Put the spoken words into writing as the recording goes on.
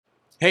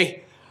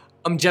Hey,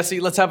 I'm Jesse.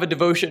 Let's have a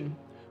devotion.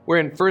 We're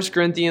in 1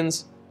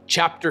 Corinthians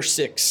chapter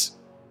 6.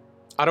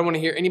 I don't want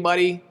to hear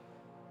anybody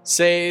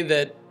say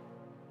that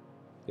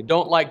they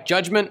don't like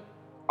judgment.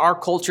 Our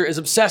culture is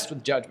obsessed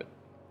with judgment.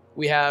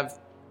 We have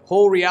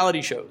whole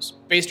reality shows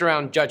based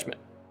around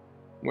judgment,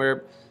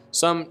 where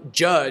some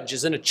judge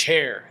is in a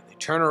chair. They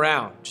turn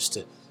around just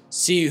to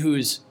see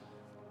who's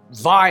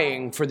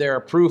vying for their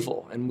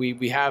approval. And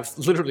we have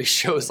literally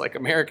shows like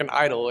American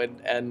Idol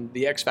and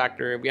The X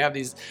Factor. We have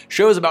these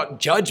shows about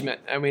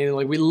judgment. I mean,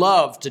 like, we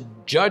love to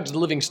judge the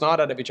living snot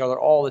out of each other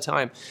all the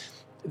time.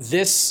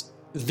 This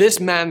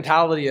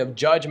mentality of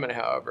judgment,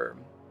 however,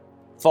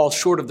 falls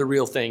short of the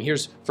real thing.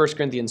 Here's 1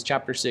 Corinthians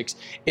chapter 6.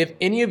 If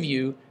any of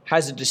you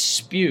has a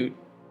dispute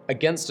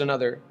against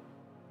another,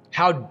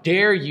 how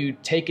dare you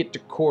take it to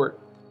court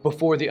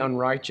before the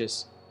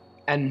unrighteous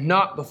and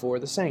not before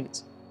the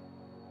saints?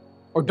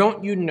 Or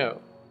don't you know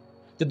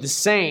that the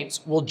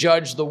saints will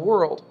judge the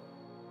world?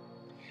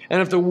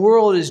 And if the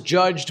world is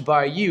judged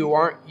by you,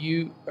 are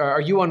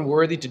you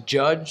unworthy to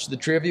judge the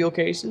trivial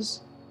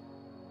cases?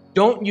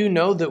 Don't you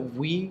know that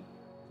we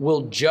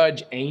will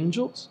judge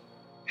angels?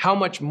 How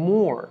much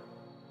more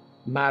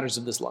matters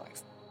of this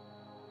life?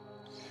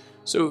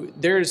 So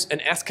there's an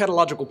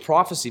eschatological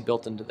prophecy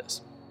built into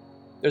this.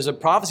 There's a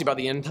prophecy about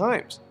the end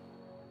times.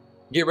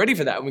 Get ready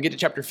for that. When we get to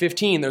chapter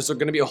 15, there's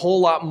going to be a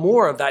whole lot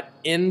more of that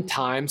end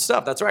time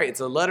stuff. That's right. It's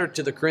a letter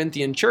to the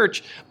Corinthian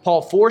church.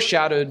 Paul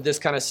foreshadowed this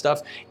kind of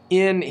stuff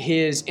in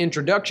his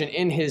introduction,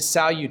 in his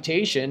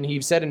salutation.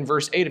 He said in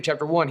verse 8 of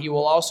chapter 1, he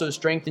will also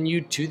strengthen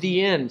you to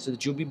the end so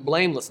that you'll be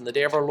blameless in the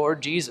day of our Lord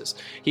Jesus.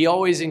 He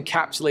always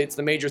encapsulates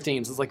the major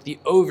themes. It's like the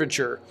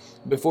overture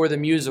before the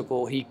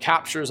musical. He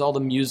captures all the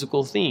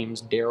musical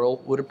themes.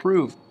 Daryl would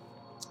approve.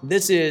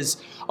 This is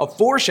a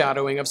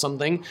foreshadowing of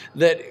something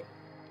that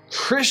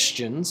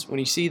Christians, when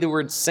you see the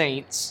word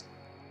saints,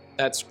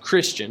 that's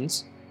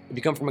Christians. If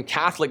you come from a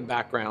Catholic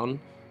background,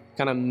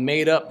 kind of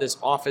made up this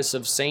office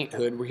of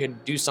sainthood where you had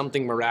to do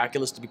something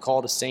miraculous to be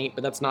called a saint,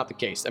 but that's not the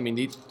case. I mean,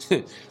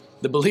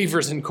 the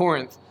believers in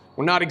Corinth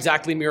were not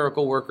exactly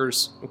miracle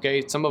workers,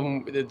 okay? Some of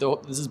them,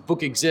 this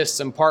book exists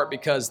in part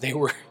because they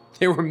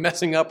were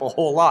messing up a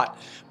whole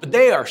lot, but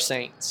they are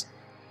saints.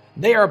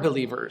 They are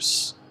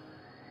believers.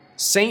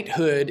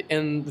 Sainthood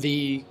in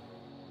the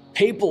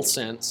papal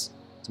sense,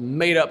 it's a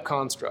made-up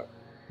construct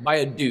by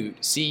a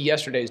dude. See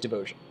yesterday's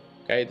devotion.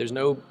 Okay, there's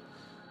no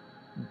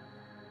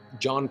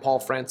John, Paul,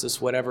 Francis,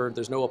 whatever.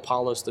 There's no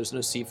Apollos. There's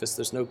no Cephas.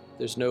 There's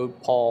no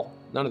Paul.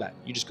 None of that.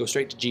 You just go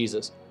straight to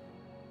Jesus.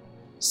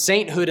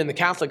 Sainthood in the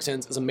Catholic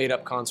sense is a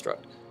made-up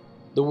construct.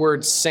 The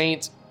word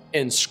saint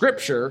in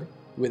Scripture,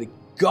 the way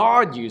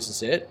God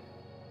uses it,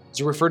 is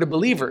to refer to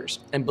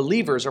believers, and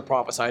believers are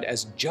prophesied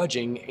as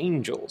judging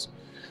angels.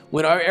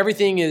 When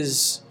everything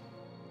is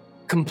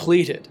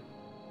completed,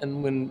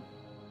 and when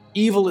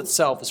evil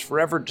itself is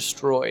forever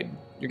destroyed,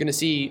 you're going to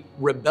see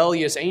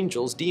rebellious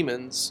angels,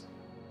 demons,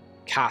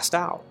 cast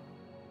out.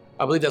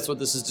 I believe that's what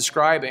this is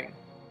describing.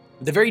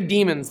 The very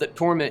demons that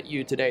torment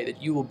you today,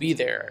 that you will be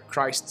there at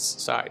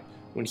Christ's side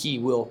when he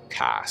will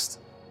cast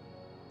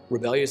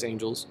rebellious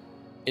angels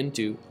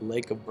into a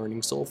lake of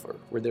burning sulfur,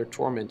 where they're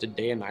tormented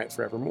day and night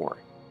forevermore.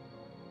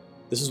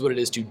 This is what it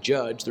is to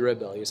judge the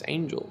rebellious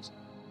angels.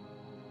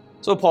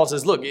 So Paul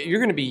says, look, you're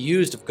going to be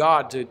used of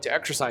God to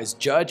exercise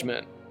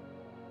judgment.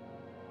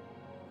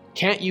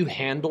 Can't you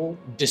handle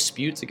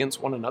disputes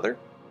against one another?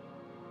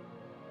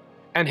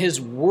 And his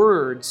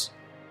words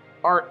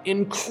are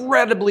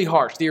incredibly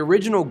harsh. The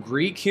original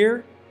Greek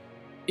here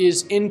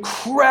is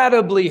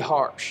incredibly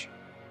harsh.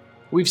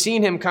 We've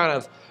seen him kind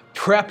of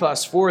prep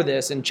us for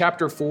this in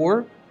chapter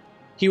 4.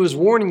 He was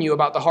warning you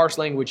about the harsh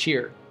language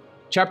here.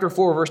 Chapter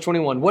 4, verse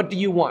 21. What do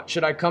you want?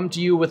 Should I come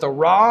to you with a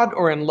rod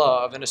or in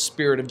love and a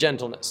spirit of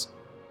gentleness?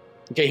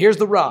 Okay, here's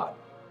the rod.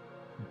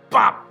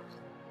 Bop!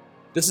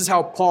 This is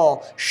how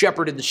Paul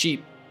shepherded the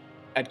sheep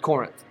at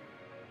Corinth.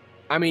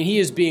 I mean, he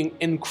is being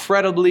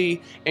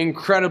incredibly,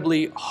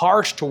 incredibly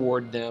harsh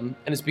toward them,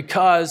 and it's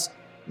because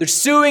they're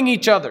suing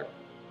each other.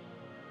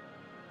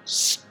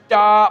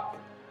 Stop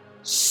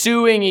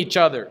suing each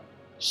other.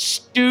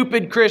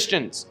 Stupid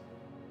Christians.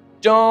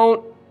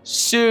 Don't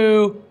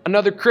sue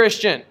another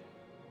Christian.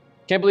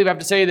 Can't believe I have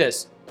to say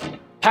this.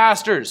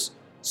 Pastors,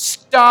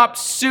 stop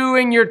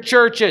suing your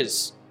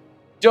churches.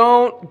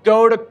 Don't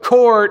go to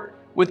court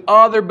with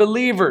other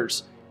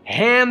believers.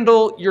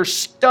 Handle your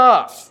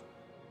stuff.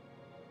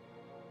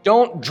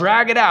 Don't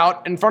drag it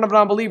out in front of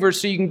non-believers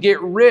so you can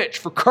get rich.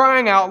 For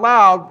crying out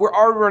loud, we're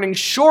already running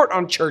short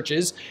on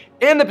churches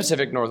in the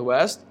Pacific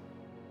Northwest.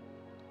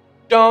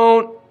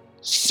 Don't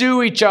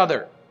sue each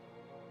other.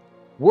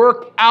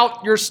 Work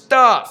out your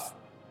stuff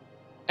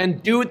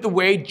and do it the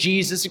way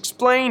Jesus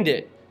explained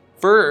it.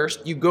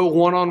 First, you go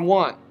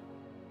one-on-one.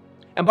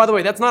 And by the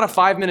way, that's not a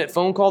 5-minute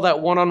phone call,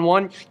 that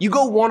one-on-one. You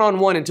go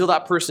one-on-one until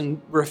that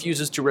person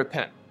refuses to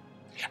repent.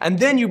 And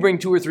then you bring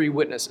 2 or 3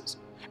 witnesses.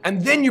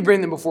 And then you bring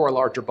them before a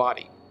larger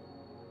body.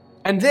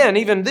 And then,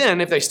 even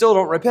then, if they still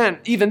don't repent,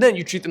 even then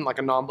you treat them like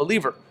a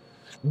non-believer.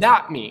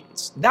 That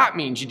means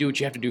you do what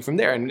you have to do from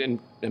there. And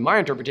in my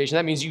interpretation,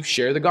 that means you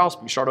share the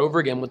gospel. You start over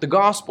again with the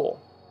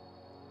gospel.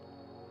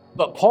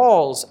 But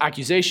Paul's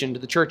accusation to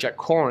the church at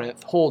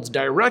Corinth holds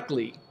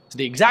directly to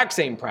the exact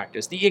same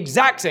practice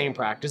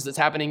that's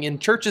happening in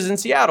churches in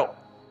Seattle.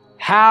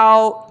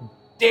 How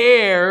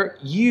dare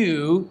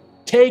you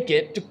take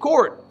it to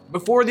court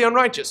before the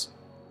unrighteous?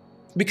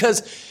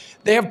 Because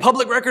they have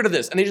public record of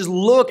this, and they just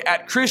look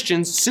at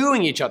Christians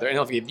suing each other. And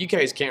if you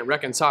guys can't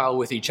reconcile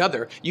with each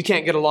other, you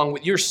can't get along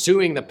with, you're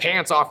suing the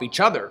pants off each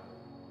other.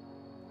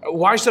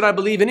 Why should I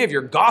believe any of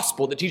your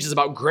gospel that teaches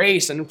about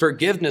grace and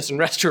forgiveness and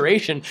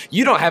restoration?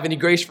 You don't have any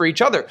grace for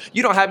each other.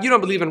 You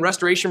don't believe in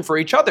restoration for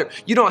each other.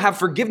 You don't have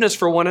forgiveness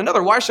for one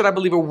another. Why should I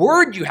believe a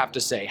word you have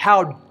to say?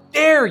 How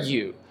dare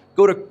you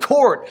go to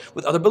court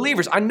with other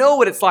believers? I know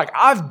what it's like.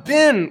 I've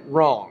been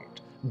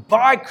wronged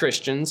by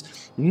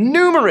Christians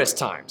numerous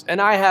times, and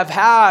I have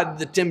had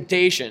the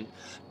temptation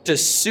to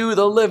sue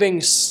the living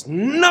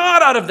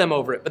snot out of them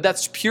over it, but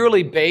that's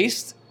purely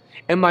based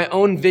in my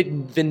own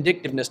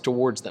vindictiveness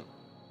towards them.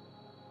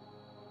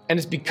 And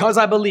it's because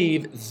I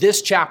believe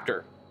this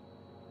chapter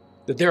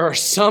that there are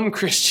some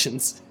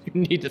Christians who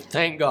need to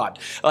thank God.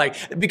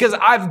 Because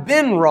I've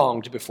been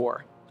wronged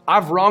before.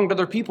 I've wronged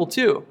other people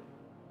too.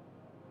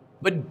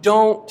 But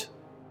don't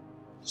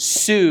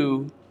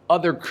sue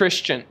other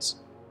Christians.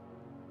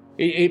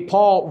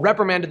 Paul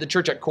reprimanded the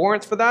church at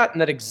Corinth for that,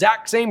 and that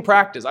exact same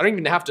practice. I don't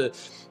even have to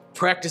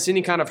practice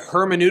any kind of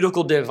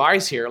hermeneutical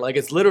device here.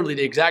 It's literally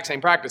the exact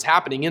same practice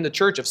happening in the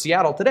church of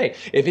Seattle today.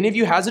 If any of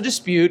you has a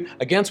dispute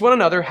against one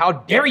another, how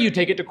dare you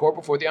take it to court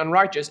before the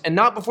unrighteous and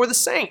not before the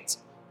saints?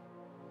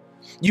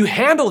 You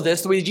handle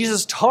this the way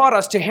Jesus taught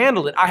us to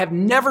handle it. I have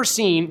never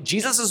seen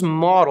Jesus'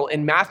 model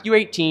in Matthew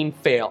 18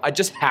 fail. I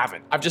just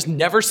haven't. I've just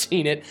never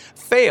seen it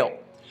fail.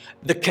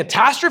 The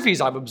catastrophes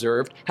I've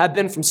observed have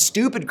been from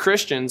stupid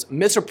Christians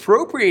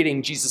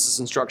misappropriating Jesus'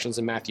 instructions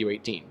in Matthew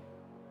 18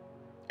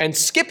 and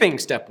skipping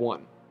step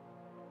 1,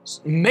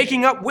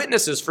 making up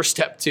witnesses for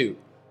step 2.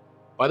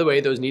 By the way,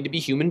 those need to be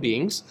human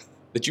beings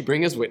that you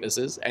bring as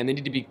witnesses, and they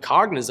need to be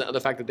cognizant of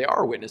the fact that they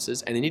are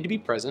witnesses, and they need to be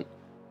present,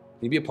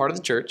 they need to be a part of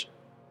the church.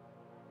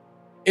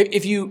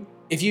 If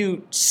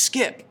you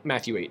skip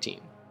Matthew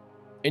 18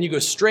 and you go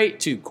straight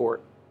to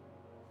court,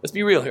 let's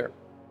be real here.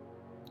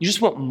 You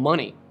just want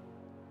money.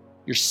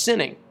 You're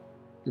sinning.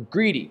 You're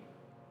greedy.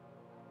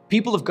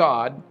 People of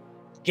God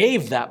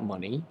gave that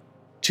money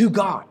to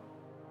God.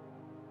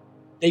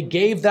 They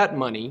gave that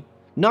money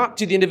not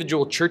to the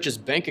individual church's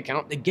bank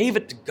account. They gave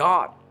it to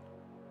God.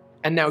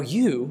 And now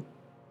you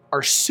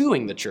are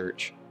suing the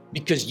church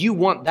because you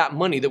want that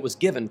money that was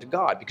given to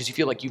God, because you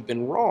feel like you've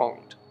been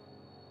wronged.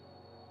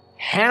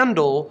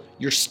 Handle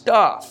your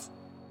stuff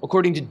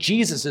according to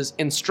Jesus'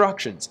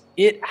 instructions.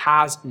 It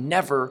has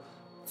never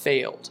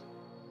failed.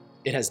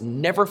 It has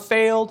never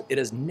failed. It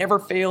has never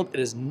failed. It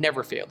has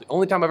never failed. The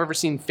only time I've ever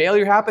seen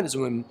failure happen is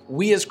when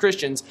we as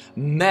Christians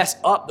mess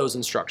up those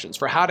instructions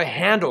for how to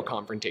handle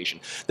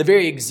confrontation. The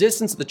very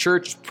existence of the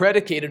church is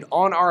predicated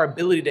on our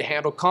ability to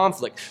handle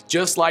conflict,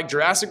 just like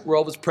Jurassic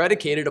World was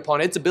predicated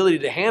upon its ability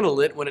to handle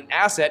it when an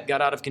asset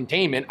got out of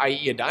containment,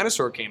 i.e. a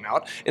dinosaur came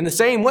out. In the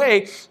same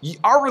way,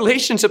 our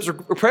relationships are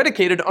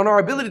predicated on our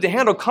ability to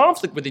handle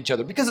conflict with each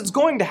other, because it's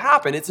going to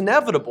happen. It's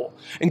inevitable.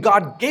 And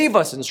God gave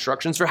us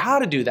instructions for how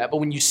to do that.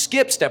 But when you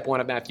skip step 1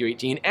 of Matthew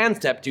 18 and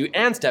step 2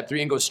 and step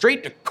 3 and go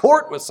straight to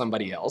court with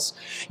somebody else,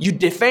 you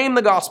defame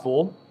the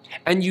gospel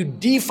and you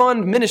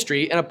defund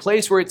ministry in a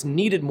place where it's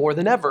needed more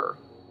than ever.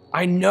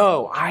 I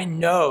know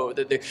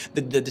that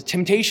the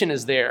temptation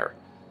is there.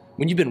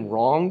 When you've been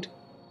wronged,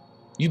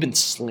 you've been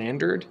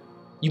slandered,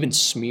 you've been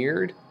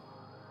smeared,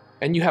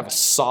 and you have a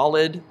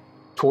solid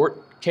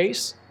tort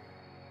case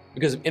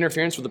because of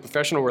interference with a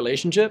professional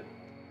relationship,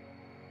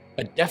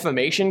 a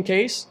defamation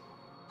case.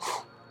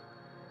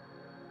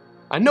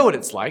 I know what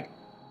it's like.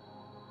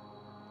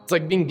 It's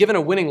like being given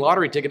a winning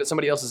lottery ticket at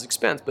somebody else's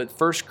expense, but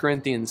 1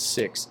 Corinthians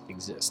 6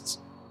 exists.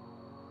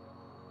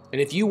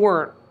 And if you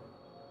weren't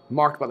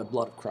marked by the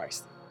blood of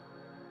Christ,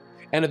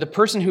 and if the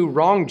person who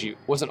wronged you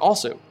wasn't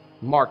also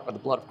marked by the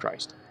blood of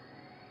Christ,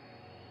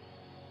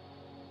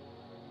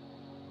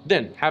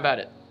 then have at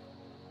it.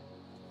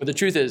 But the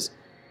truth is,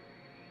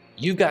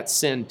 you've got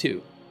sin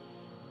too.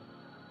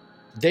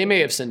 They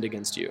may have sinned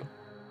against you.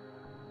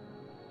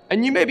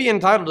 And you may be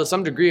entitled to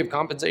some degree of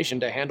compensation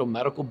to handle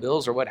medical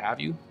bills or what have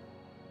you.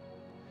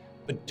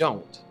 But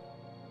don't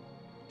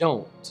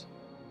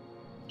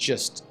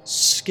just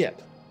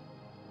skip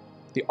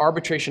the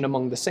arbitration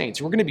among the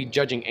saints. We're going to be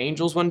judging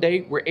angels one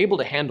day. We're able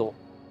to handle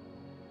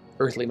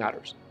earthly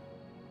matters.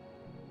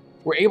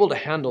 We're able to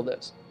handle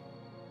this.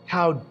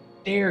 How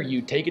dare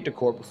you take it to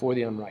court before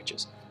the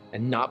unrighteous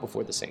and not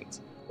before the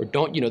saints? Or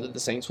don't you know that the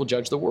saints will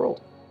judge the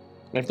world?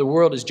 And if the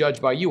world is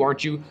judged by you, are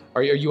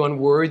you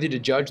unworthy to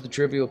judge the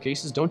trivial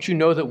cases? Don't you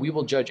know that we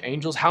will judge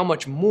angels? How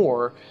much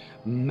more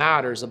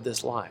matters of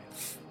this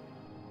life?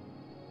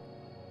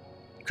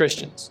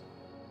 Christians,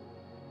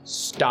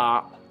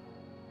 stop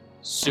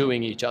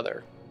suing each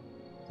other.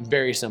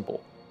 Very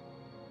simple.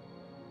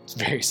 It's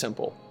very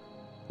simple.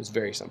 It's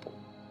very simple.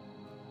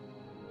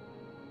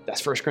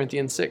 That's 1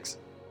 Corinthians 6.